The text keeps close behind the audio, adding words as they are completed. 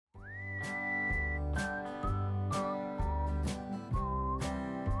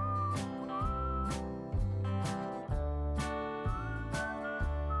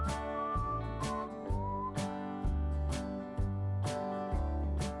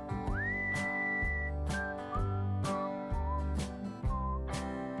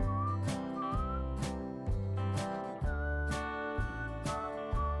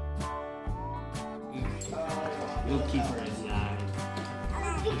We'll keep her inside.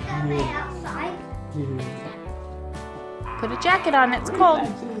 Put a jacket on, it's cold.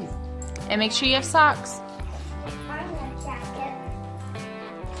 And make sure you have socks.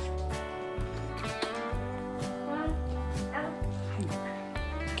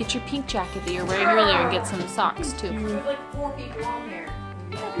 Get your pink jacket that you were wearing earlier and get some socks too. We have like 4 people on there.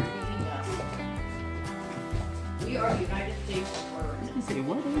 We are the United States of Birds.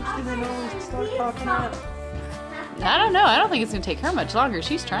 What age do they know to start talking at? I don't know. I don't think it's going to take her much longer.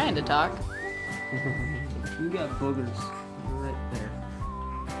 She's trying to talk. You got boogers right there.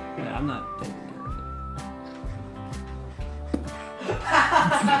 Yeah, I'm not taking care of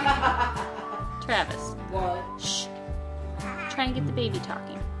it. Travis. What? Shh. Trying to get the baby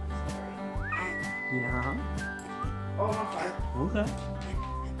talking. Yeah. Oh, I'm sorry. Okay.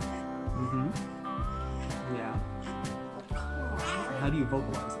 Yeah. How do you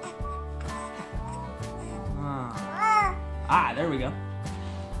vocalize that? Ah, there we go.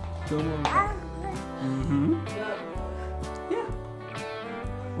 Go more. Yeah.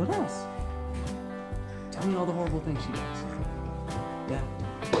 What else? Tell me all the horrible things she does. Yeah.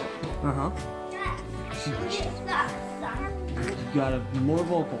 You got a more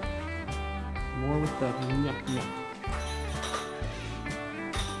vocal. More with the yuck.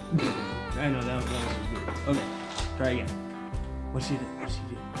 I know that was weird. Okay, try again. What's she do?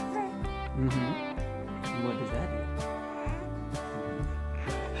 What does that do?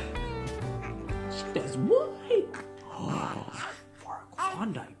 She does what? Oh, for a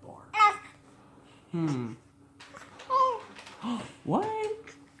Klondike bar. What?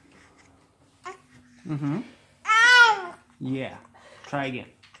 Yeah. Try again.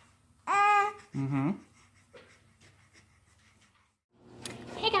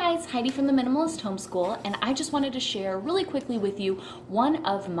 Hey guys, Heidi from the Minimalist Homeschool, and I just wanted to share really quickly with you one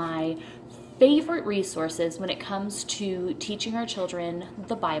of my favorite resources when it comes to teaching our children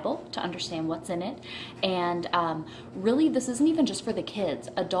the Bible, to understand what's in it. And really, this isn't even just for the kids.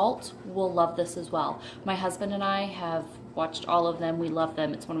 Adults will love this as well. My husband and I have watched all of them. We love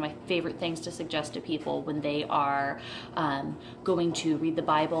them. It's one of my favorite things to suggest to people when they are going to read the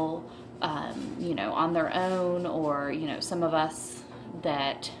Bible, you know, on their own, or, you know, some of us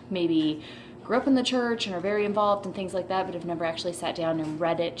that maybe grew up in the church and are very involved and things like that, but have never actually sat down and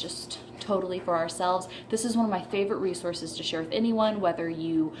read it just totally for ourselves. This is one of my favorite resources to share with anyone, whether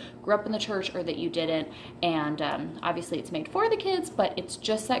you grew up in the church or that you didn't. And obviously it's made for the kids, but it's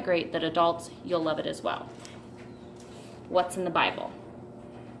just that great that adults, you'll love it as well. What's in the Bible?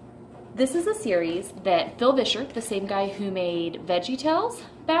 This is a series that Phil Vischer, the same guy who made VeggieTales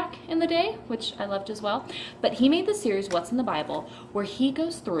back in the day, which I loved as well, but he made the series What's in the Bible, where he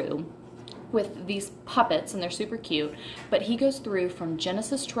goes through with these puppets, and they're super cute, but he goes through from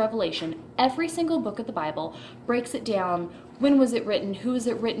Genesis to Revelation, every single book of the Bible, breaks it down. When was it written? Who is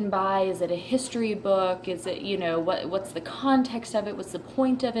it written by? Is it a history book? Is it, you know, what's the context of it? What's the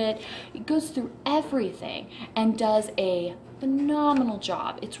point of it? It goes through everything and does a phenomenal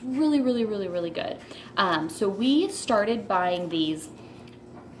job. It's really, really, really, really good. So we started buying these.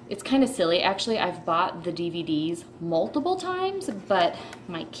 It's kind of silly. Actually, I've bought the DVDs multiple times, but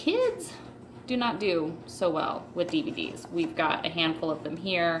my kids do not do so well with DVDs. We've got a handful of them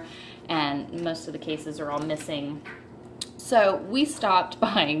here, and most of the cases are all missing. So we stopped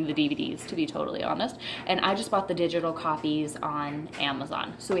buying the DVDs, to be totally honest, and I just bought the digital copies on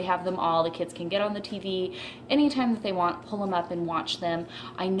Amazon. So we have them all. The kids can get on the TV anytime that they want, pull them up and watch them.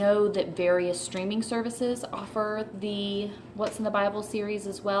 I know that various streaming services offer the What's in the Bible series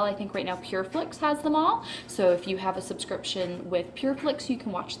as well. I think right now PureFlix has them all. So if you have a subscription with PureFlix, you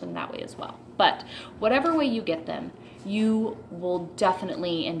can watch them that way as well. But whatever way you get them, you will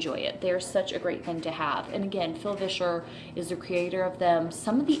definitely enjoy it. They're such a great thing to have. And again, Phil Vischer is the creator of them.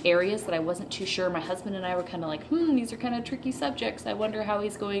 Some of the areas that I wasn't too sure, my husband and I were kind of like, these are kind of tricky subjects. I wonder how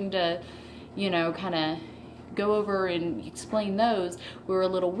he's going to, you know, kind of go over and explain those. We were a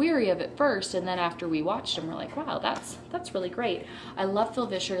little weary of it first, and then after we watched them, we're like, wow, that's really great. I love Phil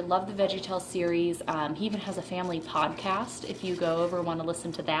Vischer, love the VeggieTales series. He even has a family podcast if you go over and want to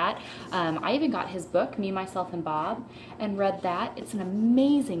listen to that. I even got his book, Me, Myself, and Bob, and read that. It's an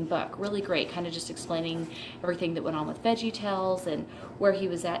amazing book, really great, kind of just explaining everything that went on with VeggieTales and where he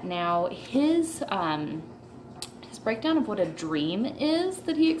was at now. His breakdown of what a dream is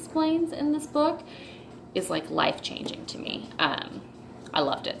that he explains in this book is like life-changing to me. I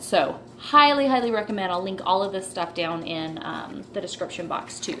loved it. So highly, highly recommend. I'll link all of this stuff down in the description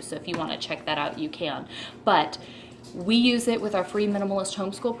box too. So if you want to check that out, you can. But We use it with our free minimalist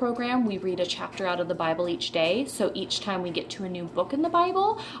homeschool program. We read a chapter out of the Bible each day. So each time we get to a new book in the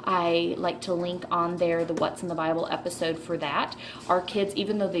Bible, I like to link on there the What's in the Bible episode for that. Our kids,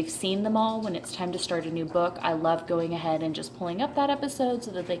 even though they've seen them all, when it's time to start a new book, I love going ahead and just pulling up that episode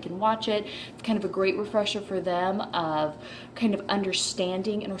so that they can watch it. It's kind of a great refresher for them of kind of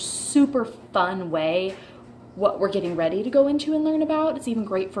understanding in a super fun way what we're getting ready to go into and learn about. It's even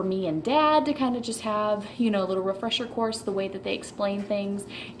great for me and Dad to kind of just have, a little refresher course, the way that they explain things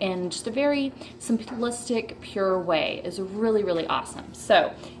in just a very simplistic, pure way is really, really awesome.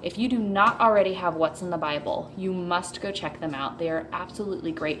 So if you do not already have What's in the Bible, you must go check them out. They are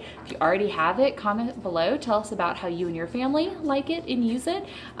absolutely great. If you already have it, comment below. Tell us about how you and your family like it and use it.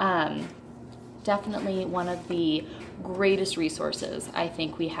 Definitely one of the greatest resources I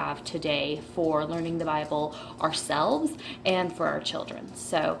think we have today for learning the Bible ourselves and for our children.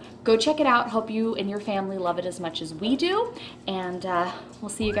 So go check it out. Hope you and your family love it as much as we do. And we'll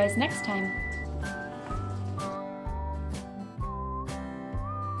see you guys next time.